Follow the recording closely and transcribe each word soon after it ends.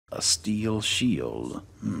A steel shield.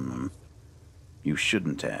 You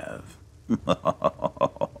shouldn't have.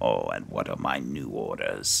 And what are my new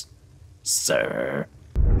orders, sir?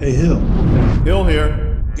 Hey, Hill. Hill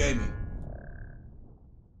here. Gaming.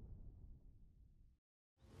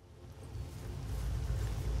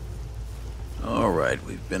 Alright,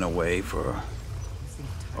 we've been away for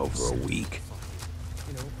over a week.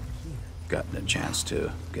 Gotten a chance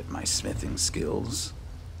to get my smithing skills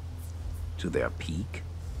to their peak.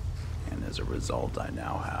 And as a result, I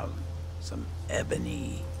now have some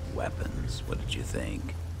ebony weapons. What did you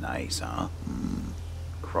think? Nice, huh?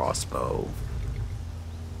 Crossbow,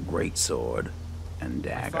 greatsword, and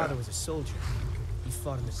dagger. My father was a soldier. He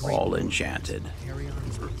fought in the Great All War. enchanted.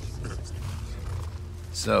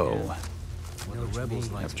 So,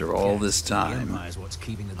 after all this time,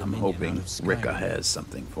 I'm hoping Rika has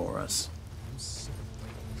something for us.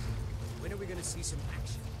 When are we gonna see some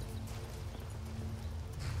action?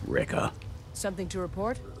 Rika? Something to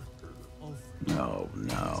report? No,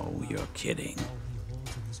 you're kidding.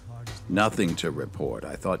 Nothing to report.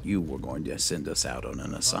 I thought you were going to send us out on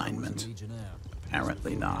an assignment.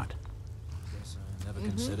 Apparently not. Guess I never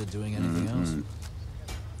considered doing anything else.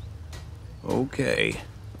 Okay.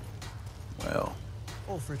 Well,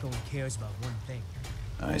 Ulfric only cares about one thing.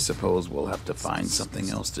 I suppose we'll have to find something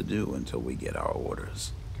else to do until we get our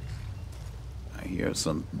orders. I hear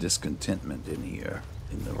some discontentment in here,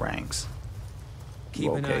 in the ranks.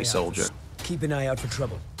 You okay, soldier? Keep an eye out for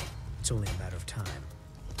trouble. It's only a matter of time.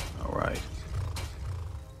 All right.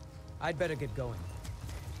 I'd better get going.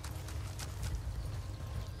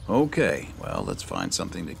 Okay, well, let's find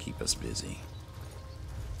something to keep us busy.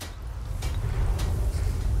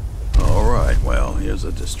 All right, well, here's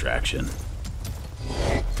a distraction.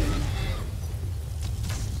 We're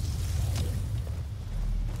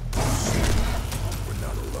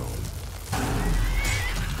not alone.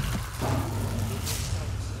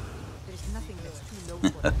 There's nothing that's too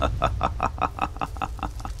noteworthy.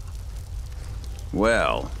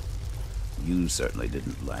 Well, you certainly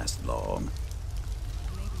didn't last long.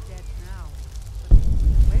 I may be dead now, but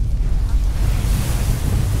where did you come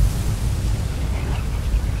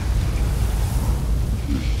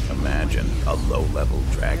from? Imagine a low-level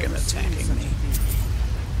dragon attacking me.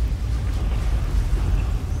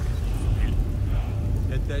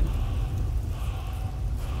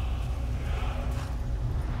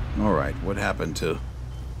 All right, what happened to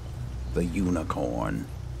the unicorn?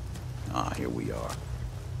 Ah, here we are.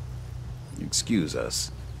 Excuse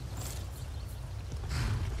us.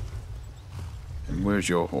 And where's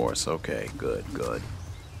your horse? Okay, good.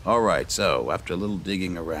 All right, so after a little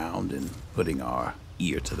digging around and putting our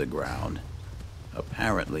ear to the ground,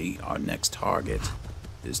 apparently our next target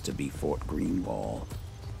is to be Fort Greenwall.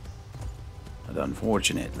 But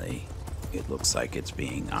unfortunately, it looks like it's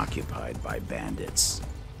being occupied by bandits.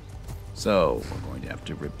 So we're going to have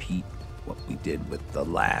to repeat what we did with the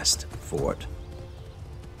last fort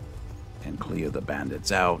and clear the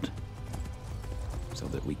bandits out so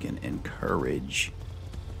that we can encourage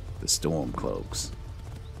the Stormcloaks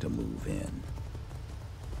to move in.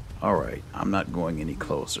 Alright, I'm not going any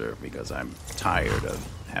closer because I'm tired of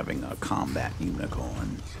having a combat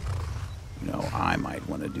unicorn. You know, I might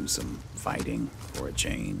want to do some fighting for a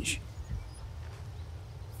change.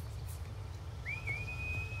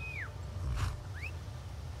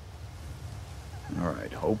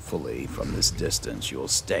 Alright, hopefully from this distance you'll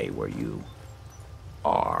stay where you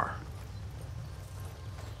are.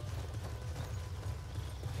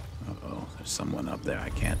 Uh-oh, there's someone up there, I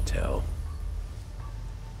can't tell.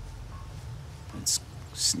 Let's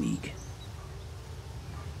sneak.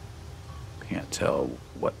 Can't tell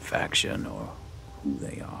what faction or who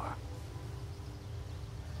they are.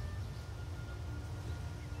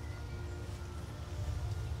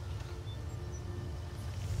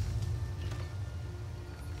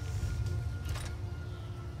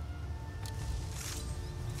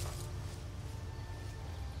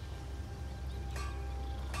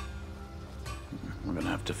 We're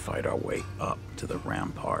gonna have to fight our way up to the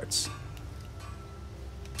ramparts.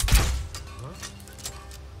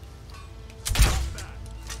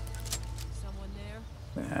 Someone there?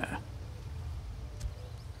 Yeah.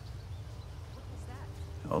 What was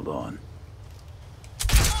that? Hold on.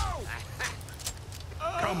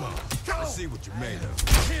 Come on. Let's see what you're made of.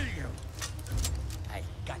 I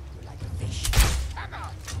got you like a fish.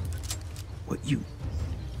 What you...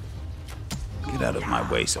 Get out of my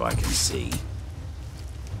way so I can see.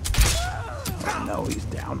 Oh no, he's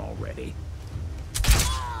down already.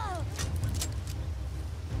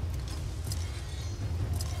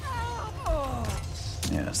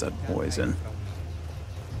 Yeah, it's that poison.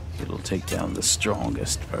 It'll take down the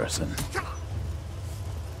strongest person.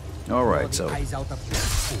 Alright, so Eyes out of your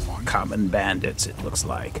fool. common bandits, it looks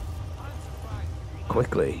like.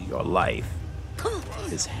 Quickly, your life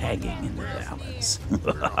is hanging in the balance.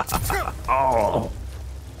 Oh!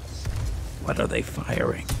 What are they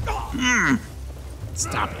firing?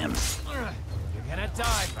 Stop him. You're gonna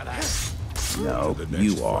die for that. No, The next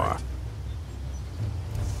you are. fight.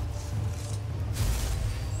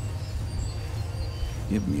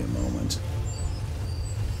 Give me a moment.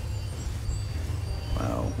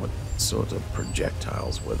 Wow, what sort of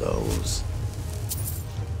projectiles were those?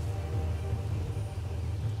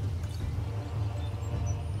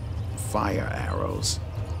 Fire arrows.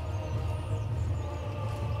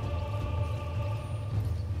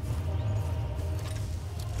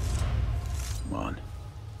 Come on.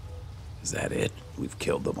 Is that it? We've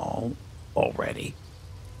killed them all already?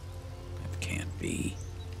 It can't be.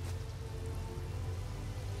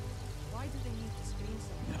 Why do they need to scream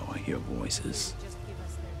so much? No, I hear voices. Just give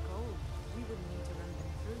us their gold. We wouldn't need to run them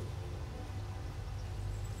through.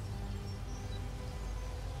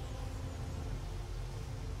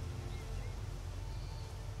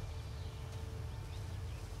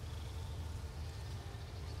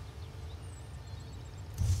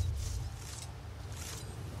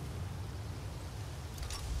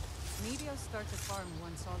 Maybe I'll start a farm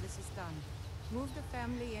once all this is done. Move the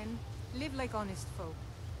family in, live like honest folk.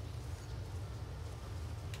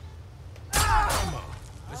 Come on.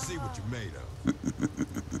 Let's see what you're made of.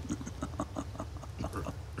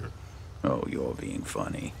 Oh, you're being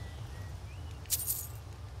funny.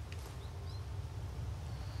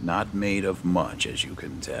 Not made of much, as you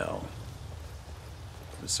can tell.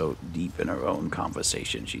 Was so deep in her own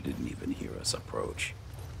conversation, she didn't even hear us approach.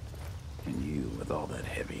 And you with all that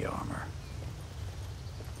heavy armor.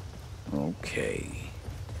 Okay.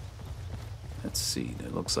 Let's see.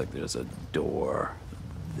 It looks like there's a door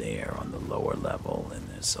there on the lower level, and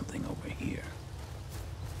there's something over here.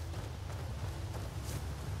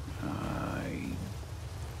 I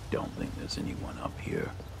don't think there's anyone up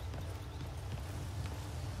here.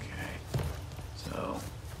 Okay. So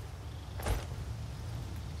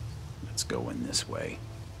let's go in this way.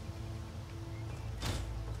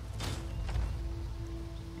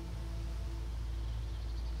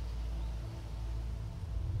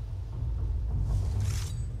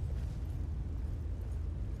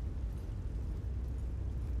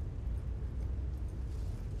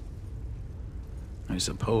 I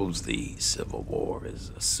suppose the Civil War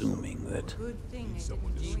is assuming that Good thing I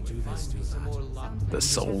Someone didn't to do Do this to us. the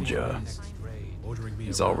soldier Ordering me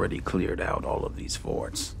has around. already cleared out all of these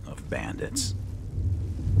forts of bandits.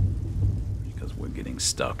 Because we're getting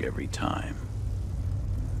stuck every time.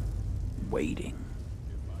 Waiting.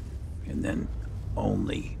 And then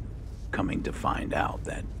only coming to find out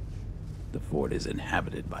that the fort is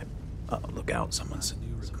inhabited by... Oh, look out, someone's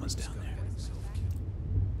down there.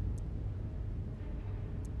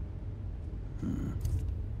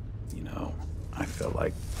 You know, I feel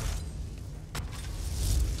like...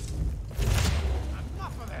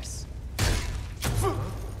 Enough of this.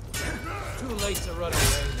 Too late to run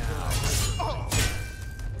away now.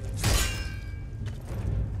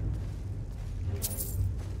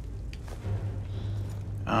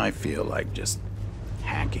 I feel like just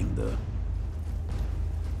hacking the...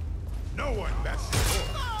 No one bats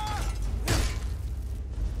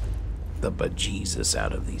the bejesus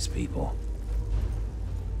out of these people.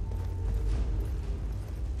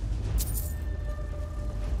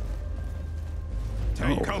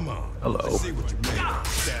 Hey, Oh, come on. hello. Let's see what you're made of.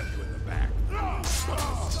 Stab you in the back.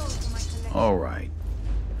 All right.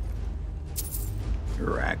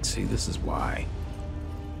 Correct. See, this is why.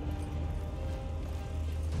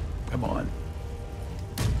 Come on.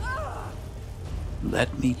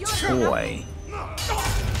 Let me toy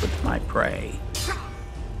with my prey.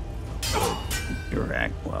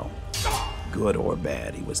 Correct. Well, good or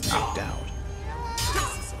bad, he was knocked out.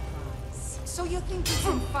 So you think you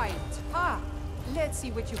can fight? Ah, let's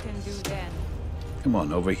see what you can do then. Come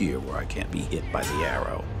on, over here where I can't be hit by the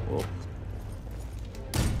arrow. Oh.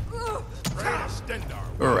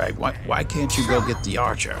 All right, why can't you go get the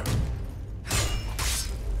archer?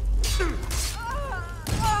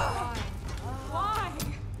 Why?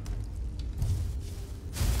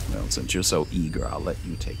 Well, since you're so eager, I'll let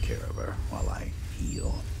you take care of her while I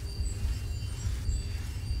heal.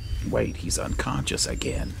 Wait, he's unconscious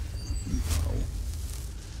again.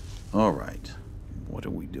 No. All right, what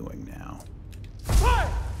are we doing now?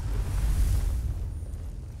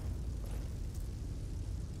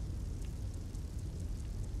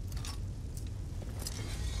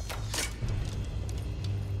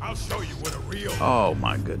 I'll show you what a real Oh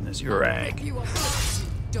my goodness, your egg. You a bitch, you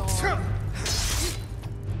dog.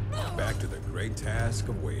 Back to the great task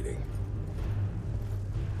of waiting.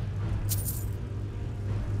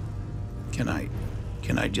 Can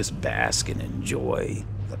I just bask and enjoy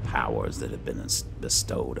the powers that have been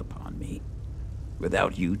bestowed upon me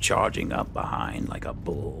without you charging up behind like a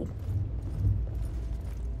bull?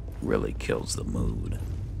 Really kills the mood.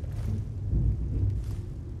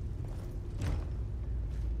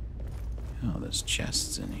 Oh, there's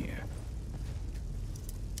chests in here.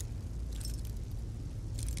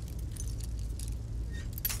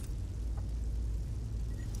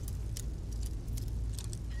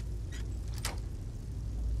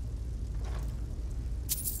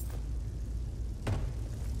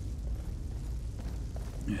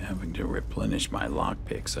 Having to replenish my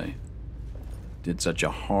lockpicks. I did such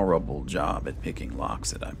a horrible job at picking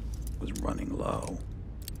locks that I was running low.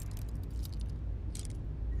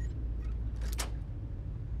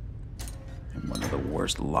 I'm one of the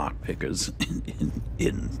worst lock pickers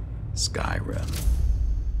in Skyrim.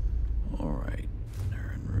 Alright,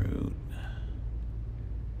 Nern root.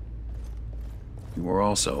 You were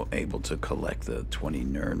also able to collect the 20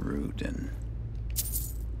 Nern root and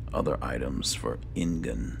other items for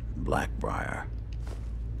Ingen Blackbriar.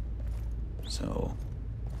 So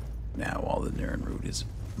now all the Nern root is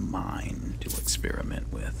mine to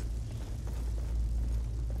experiment with.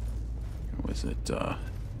 Or was it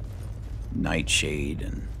Nightshade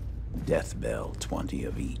and Deathbell, 20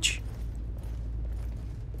 of each?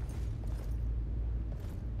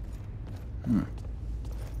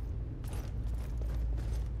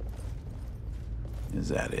 Is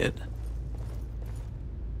that it?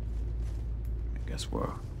 I guess we're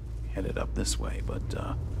headed up this way, but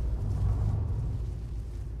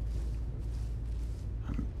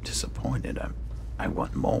I'm disappointed. I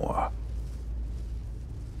want more.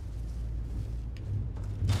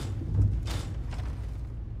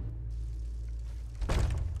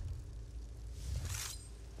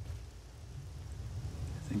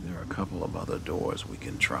 I think there are a couple of other doors we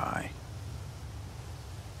can try.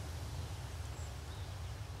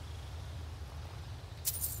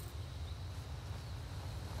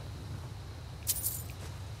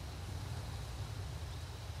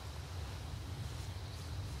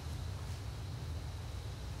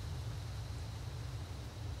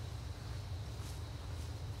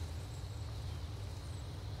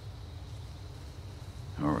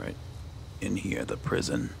 Alright, in here, the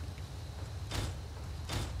prison.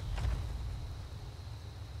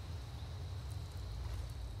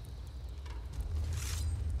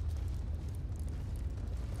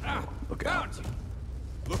 Look out.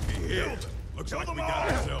 Looky here. Looks like we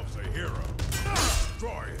got ourselves a hero.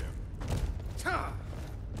 Destroy him.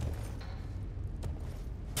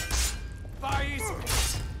 Fire easy.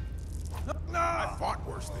 I fought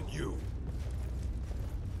worse than you.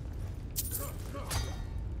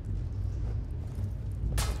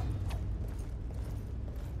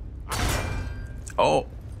 Oh!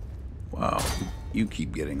 Wow, you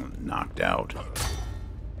keep getting knocked out.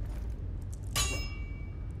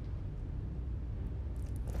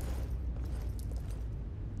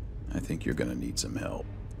 I think you're gonna need some help.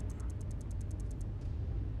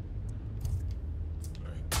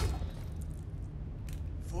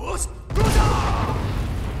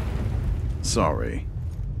 Sorry.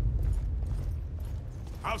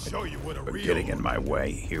 I'll show you what a For real getting in my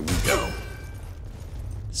way. Here we go.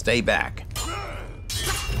 Stay back.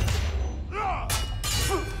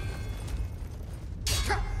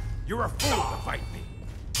 You're a fool to fight me.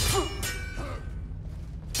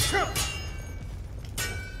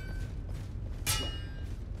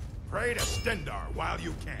 Pray to Stendarr while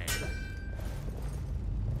you can.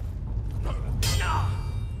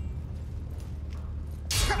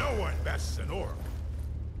 No one bests an orc.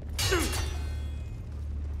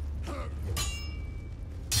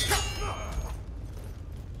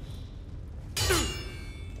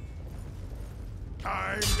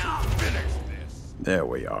 Time to finish this. There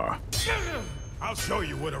we are. I'll show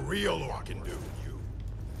you what a real orc can do, you.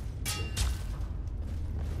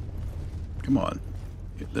 Come on.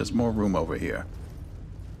 There's more room over here.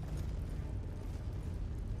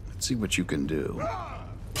 Let's see what you can do.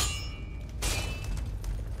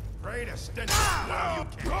 Pray to Stendarr while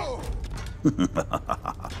you can.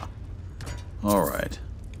 Alright.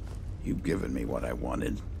 You've given me what I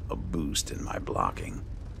wanted. A boost in my blocking.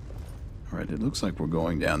 Alright, it looks like we're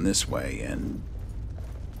going down this way, and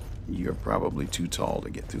you're probably too tall to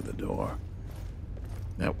get through the door.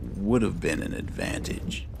 That would have been an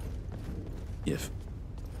advantage if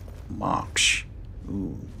Moksh...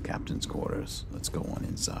 Ooh, captain's quarters. Let's go on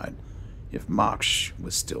inside. If Moksh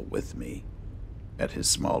was still with me, At his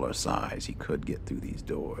smaller size, he could get through these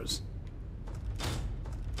doors.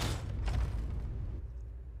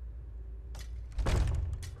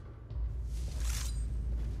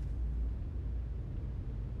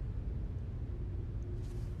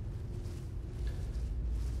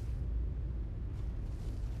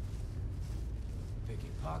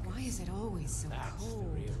 Picking pockets. Why is it always so That's the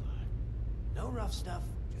cold? real art. No rough stuff.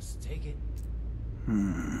 Just take it. Go.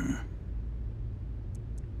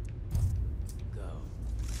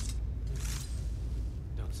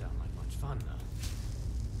 Don't sound like much fun, though.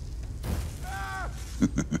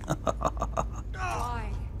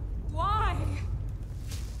 Why? Why?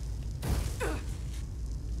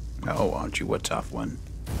 Oh, aren't you a tough one?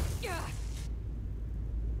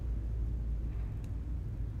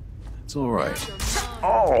 It's all right.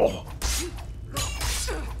 Oh!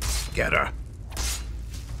 Get her.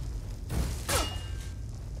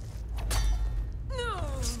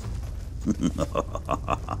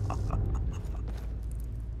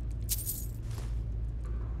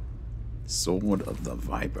 Sword of the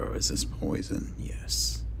Viper. Is this poison?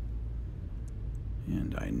 Yes.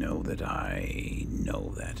 And I know that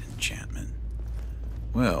enchantment.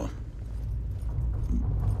 Well.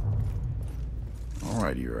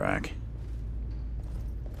 Alright, Iraq.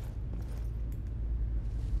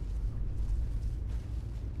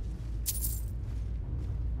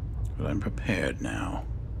 But I'm prepared now.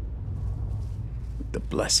 With the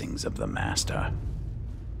blessings of the Master.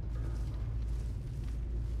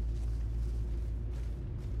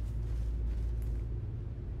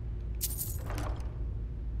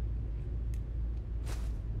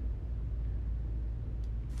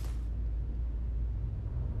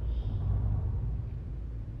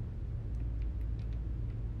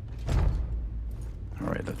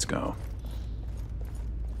 Alright, let's go.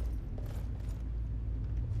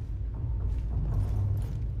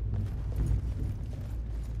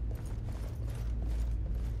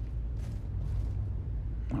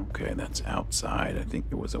 Okay, that's outside. I think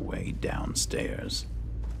there was a way downstairs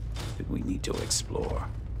that we need to explore.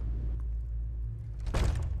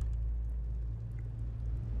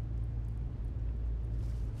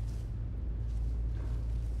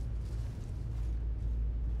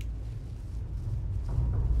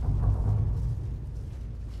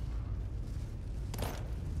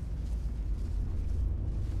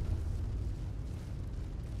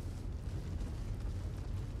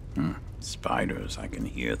 Spiders, I can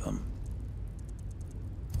hear them.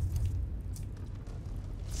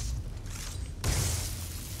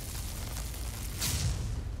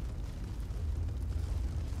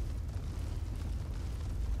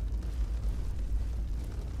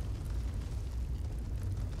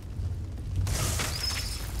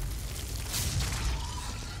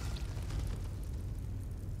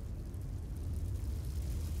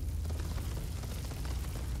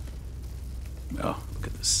 Oh, look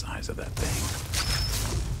at the size of that thing.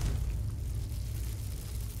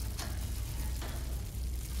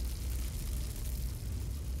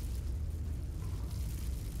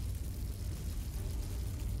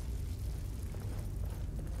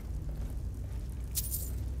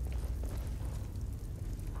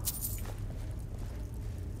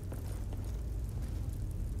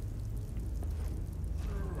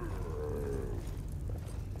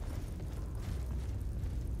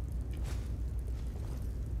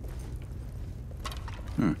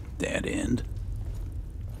 Dead end.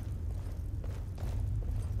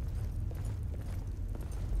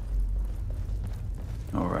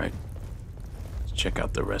 All right. Let's check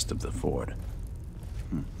out the rest of the fort.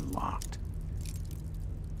 Locked.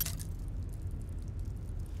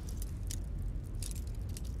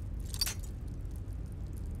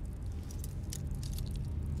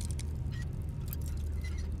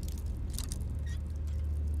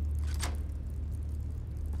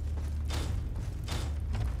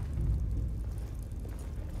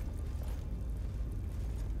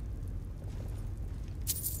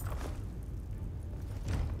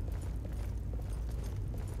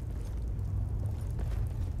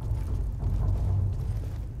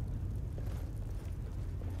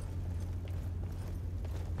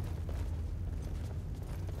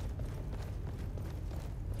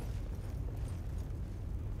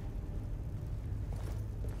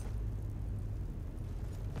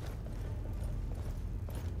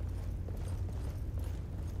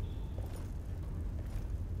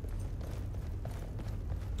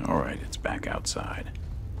 All right, it's back outside.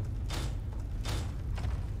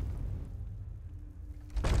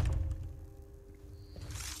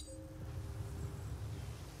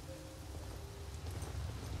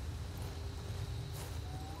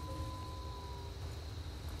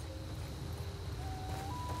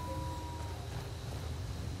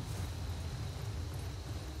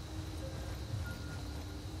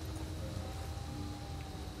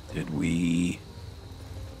 Did we...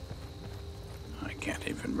 I can't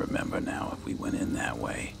even remember now if we went in that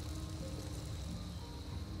way.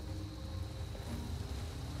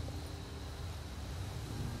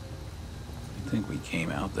 I think we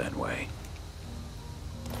came out that way.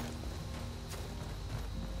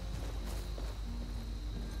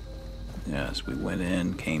 Yes, we went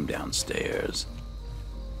in, came downstairs.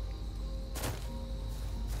 I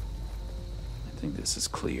think this is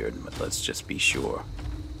cleared, but let's just be sure.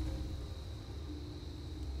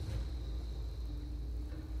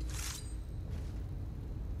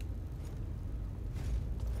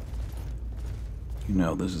 You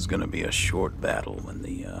know, this is going to be a short battle when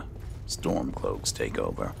the Stormcloaks take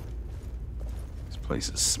over. This place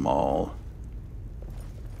is small.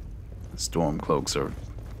 The Stormcloaks are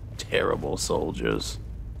terrible soldiers.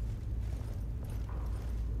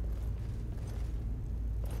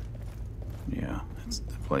 Yeah,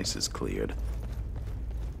 the place is cleared.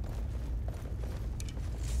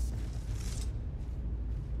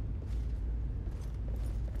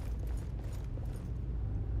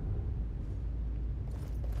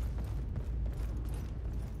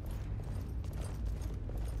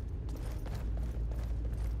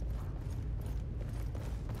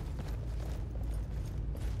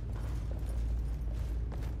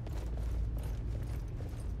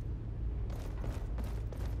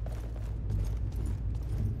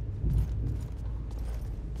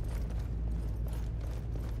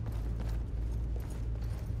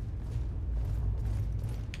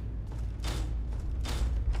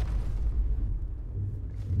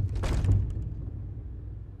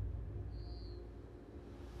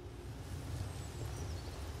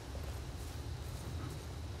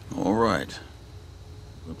 All right.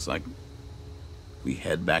 Looks like we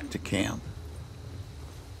head back to camp.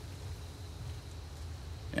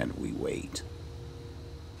 And we wait.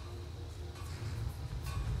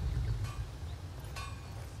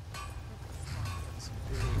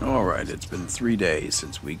 All right, it's been 3 days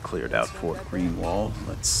since we cleared out Fort Greenwall.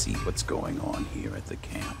 Let's see what's going on here at the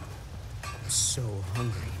camp. I'm so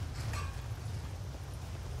hungry.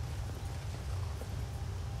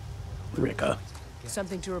 Ricka,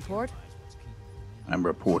 Something to report? I'm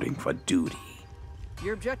reporting for duty.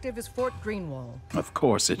 Your objective is Fort Greenwall. Of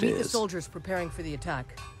course it Meet the is. soldiers preparing for the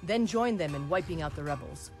attack. Then join them in wiping out the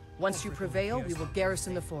rebels. Once you prevail, we will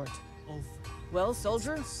garrison the fort. Well,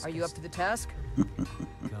 soldier, are you up to the task?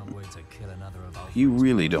 Can't wait to kill another of our You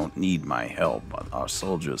really don't need my help, but our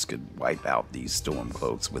soldiers could wipe out these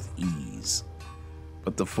Stormcloaks with ease.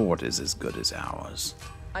 But the fort is as good as ours.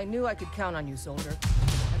 I knew I could count on you, soldier.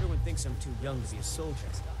 Everyone thinks I'm too young to be a soldier.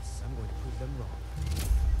 I'm going to prove them wrong.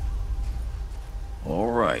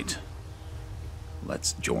 All right.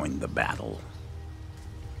 Let's join the battle.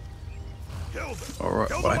 Kill them! All right,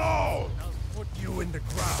 Kill what? them all! Put you in the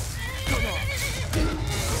ground. Come on.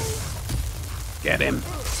 Get him.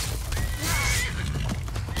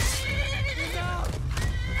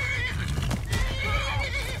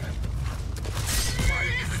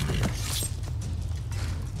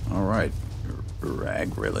 All right.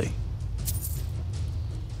 Rag, really.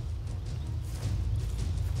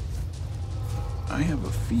 I have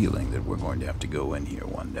a feeling that we're going to have to go in here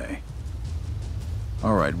one day.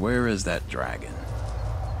 All right, where is that dragon?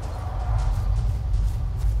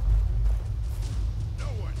 No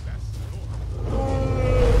one messes with Lord.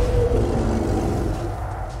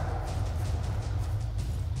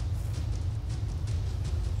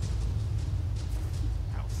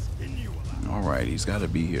 I'll spin you alive. All right, he's got to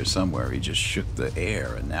be here somewhere. He just shook the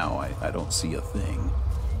air, and now I don't see a thing.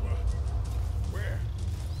 Where?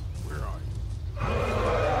 Where are you?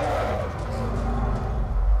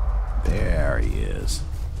 There he is.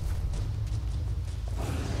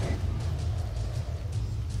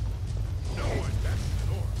 No one messes with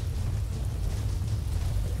Lord.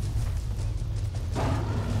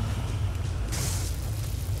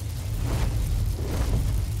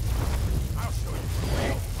 I'll show you a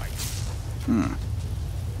real fight.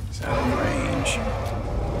 He's out of range.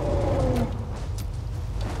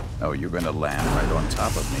 Oh, you're going to land right on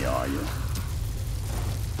top of me, are you?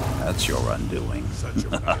 That's your undoing. Such a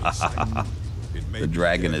nice sight. It may The be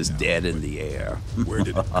dragon dead is now, dead in but the air. where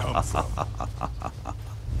did it come from?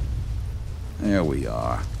 There we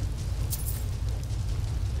are.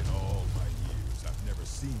 In all my years, I've never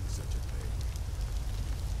seen such a thing.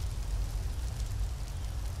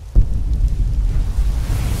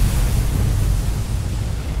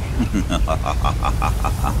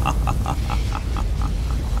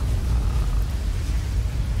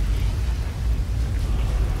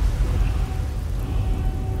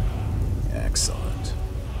 Excellent.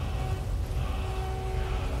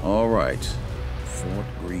 All right. Fort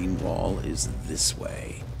Greenwall is this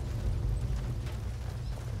way.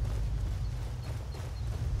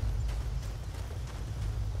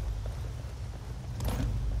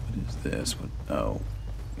 What is this? What? Oh,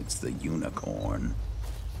 it's the unicorn.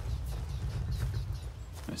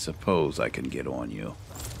 I suppose I can get on you.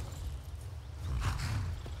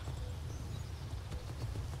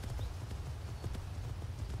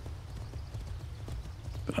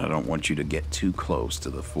 But I don't want you to get too close to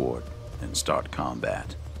the fort and start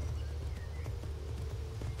combat.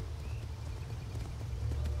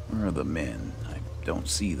 Where are the men? I don't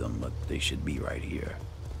see them, but they should be right here.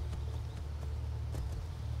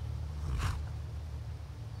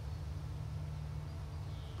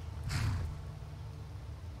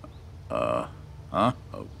 Huh?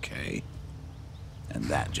 Okay. And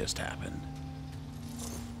that just happened.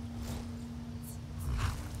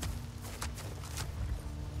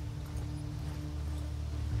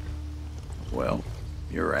 Well,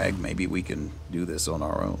 Urag, maybe we can do this on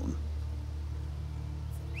our own.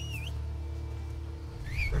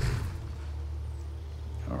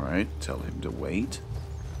 Alright, tell him to wait.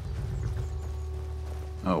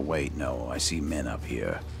 Oh, wait, no, I see men up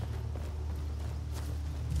here.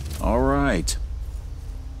 Alright.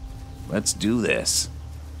 Let's do this.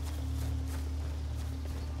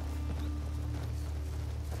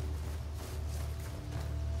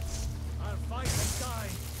 I'll fight and die.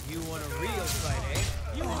 You want a real fight, eh?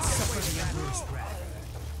 You will suffer the Emperor's wrath.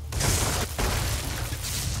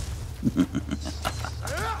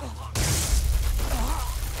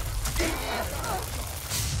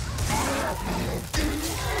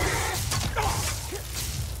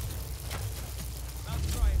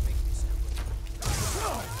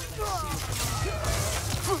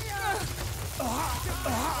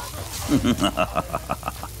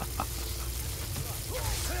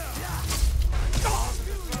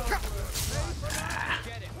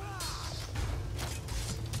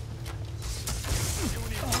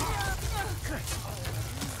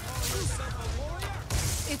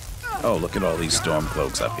 Oh, look at all these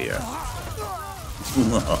stormcloaks up here.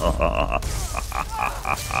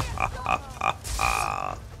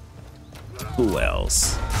 Who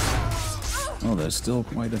else? Oh, there's still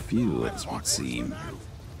quite a few, it would seem.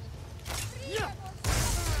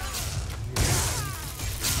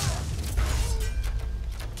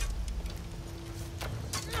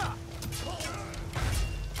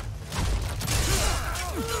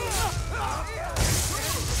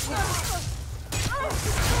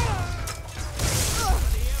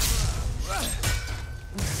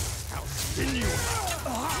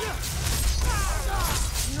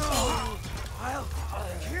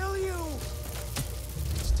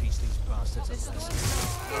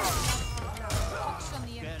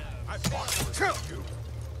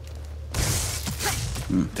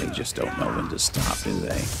 They just don't know when to stop, do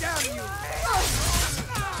they?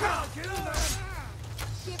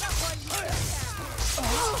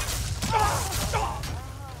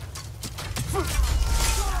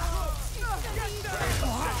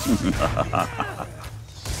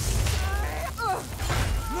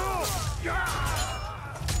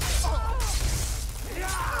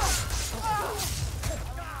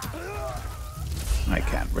 I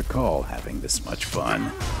can't recall having this much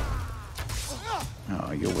fun.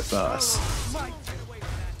 Oh, you're with us.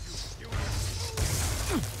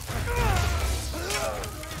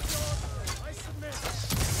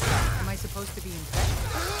 Am I supposed to be infected?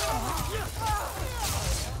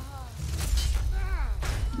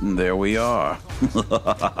 There we are.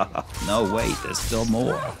 No, wait, there's still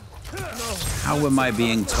more. How am I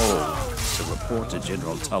being told to report to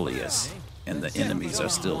General Tullius and the enemies are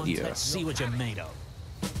still here? Let's see what you're made of.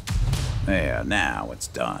 There, now it's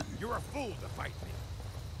done. You're a fool to fight me.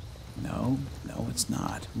 No, no, it's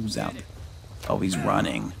not. Who's out? Oh, he's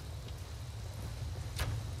running.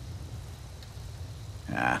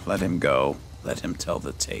 Ah, let him go. Let him tell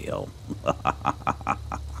the tale.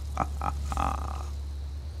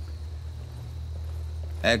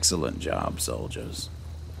 Excellent job, soldiers.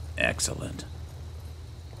 Excellent.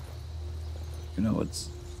 You know, it's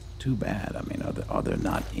too bad. I mean, are there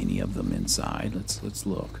not any of them inside? Let's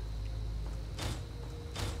look.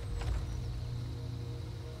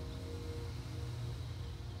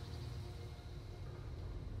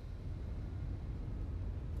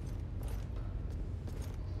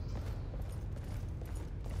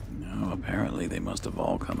 No, apparently they must have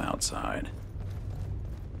all come outside.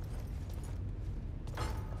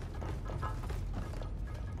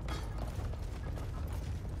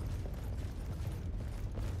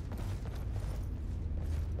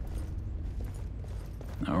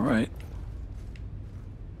 All right.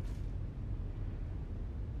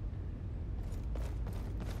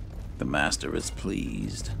 the master is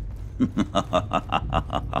pleased.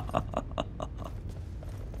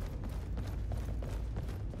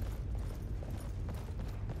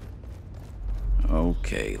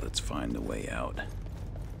 Okay, let's find a way out.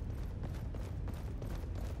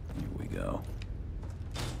 Here we go.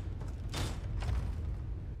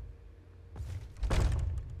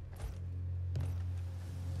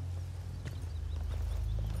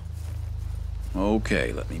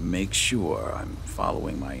 Okay, let me make sure I'm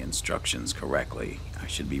following my instructions correctly. I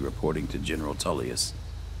should be reporting to General Tullius.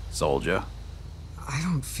 Soldier? I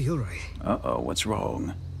don't feel right. Uh-oh, what's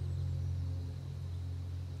wrong?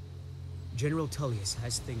 General Tullius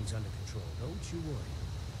has things under control. Don't you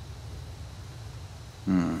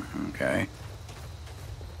worry. Okay.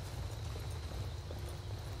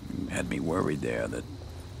 You had me worried there that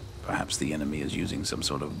perhaps the enemy is using some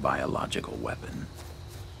sort of biological weapon.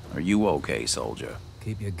 Are you okay, soldier?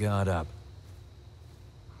 Keep your guard up.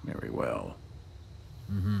 Very well.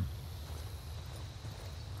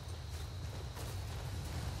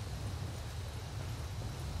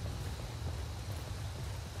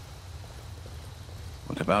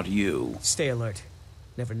 What about you? Stay alert.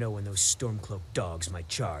 Never know when those Stormcloak dogs might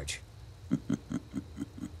charge.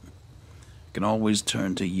 Can always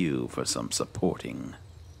turn to you for some supporting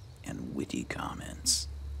and witty comments.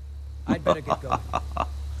 I'd better get going.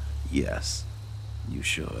 Yes, you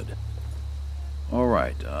should. All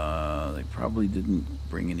right, they probably didn't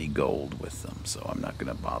bring any gold with them, so I'm not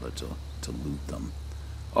going to bother to loot them.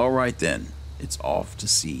 All right, then. It's off to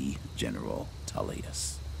see General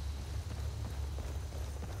Tullius.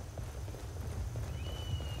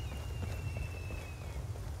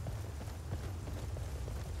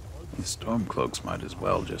 The Stormcloaks might as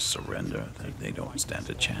well just surrender. They don't stand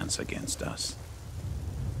a chance against us.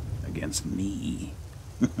 Against me.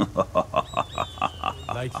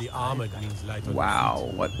 Lightly armored means light on Wow,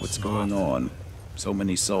 feet. what's going on? So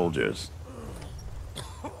many soldiers.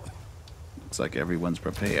 Looks like everyone's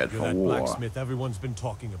prepared You're for that war. blacksmith everyone's been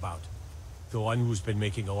talking about. The one who's been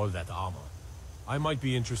making all that armor. I might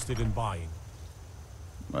be interested in buying.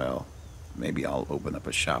 Well, maybe I'll open up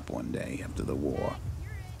a shop one day after the war.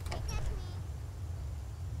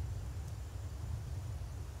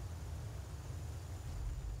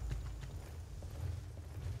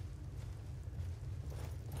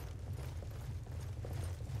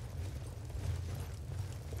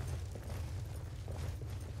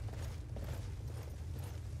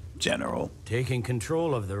 General. Taking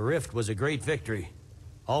control of the rift was a great victory.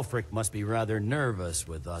 Ulfric must be rather nervous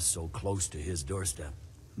with us so close to his doorstep.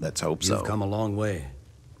 Let's hope so. You've come a long way.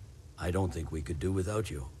 I don't think we could do without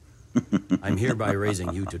you. I'm hereby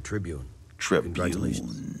raising you to Tribune. Tribune.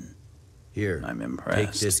 Congratulations. Here, I'm impressed.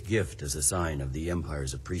 take this gift as a sign of the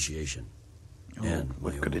Empire's appreciation. Oh, And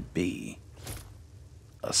what could it be?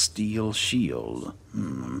 A steel shield.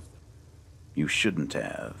 You shouldn't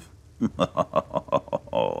have.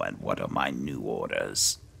 And what are my new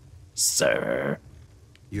orders, sir?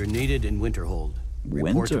 You're needed in Winterhold.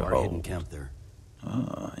 Report to our hidden Winterhold? camp there.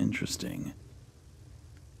 Ah, interesting.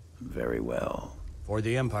 Very well. For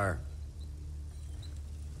the Empire.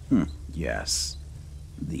 Yes.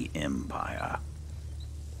 The Empire.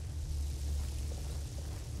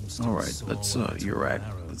 All right, let's, you're right.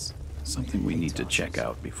 There's something we need to check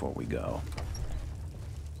out before we go.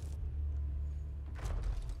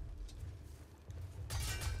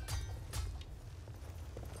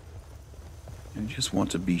 I just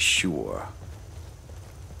want to be sure.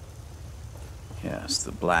 Yes,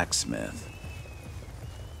 the blacksmith.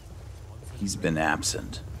 He's been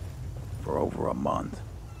absent for over a month.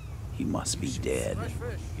 He must be dead.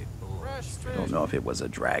 I don't know if it was a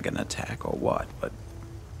dragon attack or what, but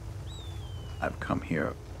I've come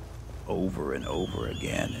here over and over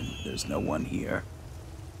again, and there's no one here.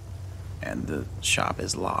 And the shop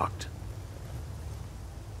is locked.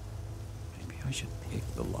 Maybe I should pick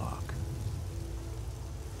the lock.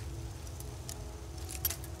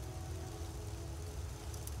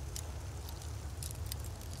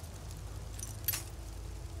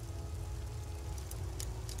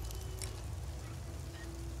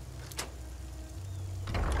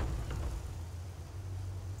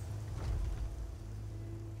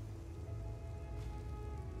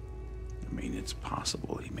 I mean, it's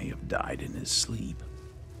possible he may have died in his sleep.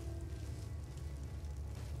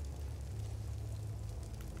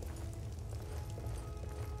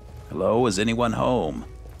 Hello, is anyone home?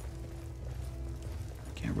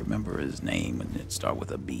 I can't remember his name, and it starts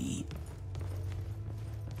with a B.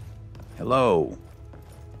 Hello?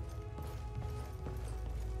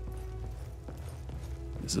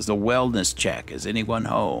 This is a wellness check. Is anyone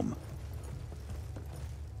home?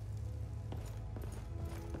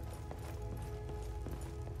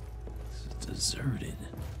 deserted.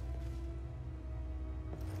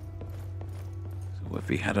 So if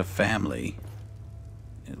he had a family,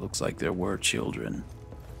 it looks like there were children.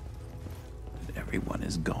 But everyone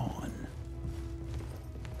is gone.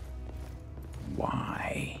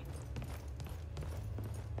 Why?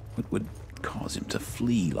 What would cause him to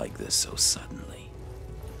flee like this so suddenly?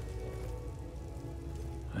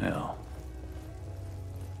 Well,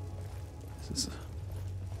 this is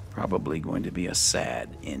probably going to be a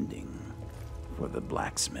sad ending for the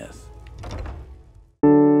blacksmith.